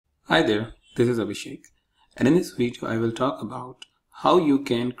Hi there, this is Abhishek, and in this video I will talk about how you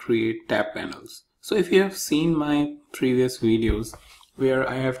can create tab panels. So if you have seen my previous videos where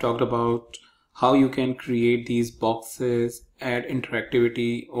I have talked about how you can create these boxes, add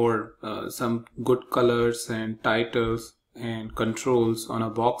interactivity or some good colors and titles and controls on a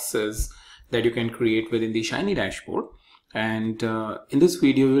boxes that you can create within the Shiny dashboard. And in this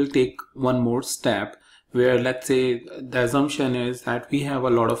video we will take one more step where, let's say, the assumption is that we have a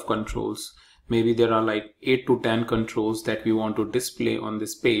lot of controls. Maybe there are like 8 to 10 controls that we want to display on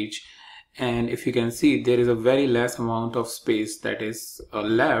this page, and if you can see, there is a very less amount of space that is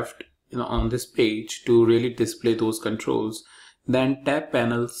left on this page to really display those controls. Then tab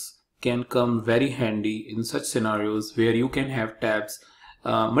panels can come very handy in such scenarios where you can have tabs,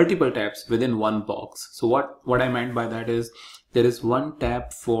 multiple tabs within one box. So what I meant by that is there is one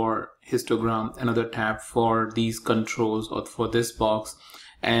tab for histogram, another tab for these controls or for this box,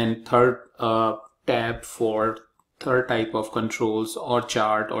 and third tab for third type of controls or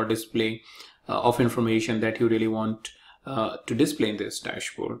chart or display of information that you really want to display in this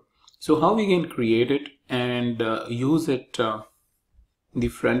dashboard. So how we can create it and use it in the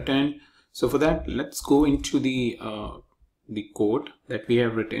front end. So for that, let's go into the code that we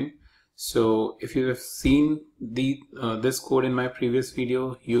have written. So if you have seen this code in my previous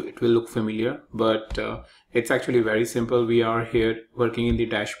video, it will look familiar, but it's actually very simple. We are here working in the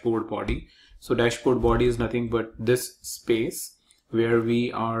dashboard body. So dashboard body is nothing but this space where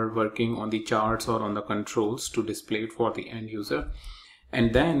we are working on the charts or on the controls to display it for the end user.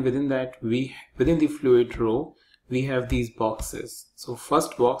 And then within that, within the fluid row, we have these boxes. So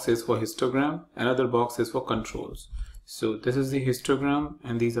first box is for histogram, another box is for controls. So this is the histogram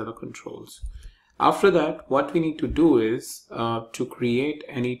and these are the controls. After that, what we need to do is to create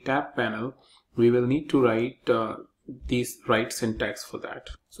any tab panel, we will need to write right syntax for that.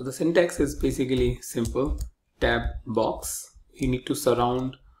 So the syntax is basically simple. Tab box, you need to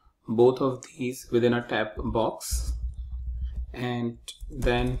surround both of these within a tab box, and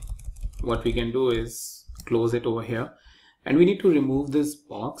then what we can do is close it over here, and we need to remove this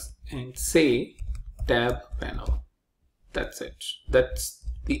box and say tab panel. That's it. That's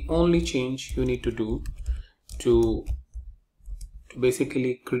the only change you need to do to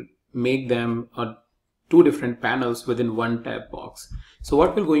basically make them two different panels within one tab box. So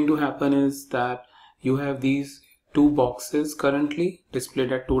what will going to happen is that you have these two boxes currently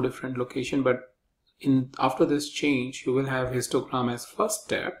displayed at two different locations, but after this change you will have histogram as first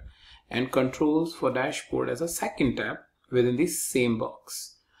tab and controls for dashboard as a second tab within the same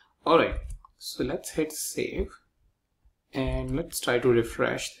box. Alright, so let's hit save. And let's try to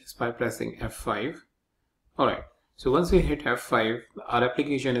refresh this by pressing F5. Alright, so once we hit F5, our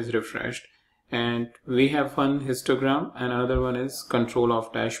application is refreshed and we have one histogram and another one is control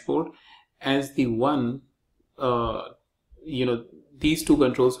of dashboard as the one, these two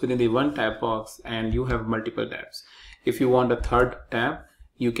controls within the one tab box, and you have multiple tabs. If you want a third tab,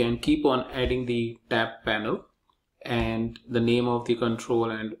 you can keep on adding the tab panel and the name of the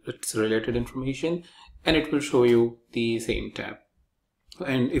control and its related information, and it will show you the same tab.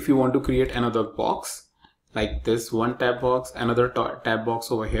 And if you want to create another box like this, one tab box, another tab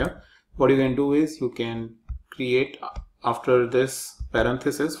box over here, what you can do is you can create, after this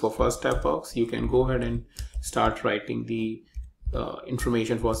parenthesis for first tab box, you can go ahead and start writing the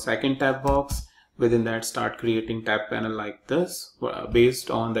information for second tab box. Within that, start creating tab panel like this based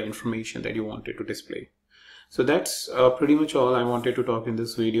on the information that you wanted to display. So that's pretty much all I wanted to talk in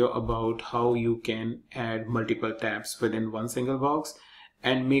this video about how you can add multiple tabs within one single box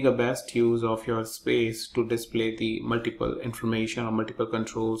and make a best use of your space to display the multiple information or multiple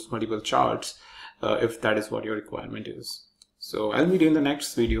controls, multiple charts, if that is what your requirement is. So I'll meet you in the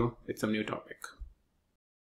next video with some new topic.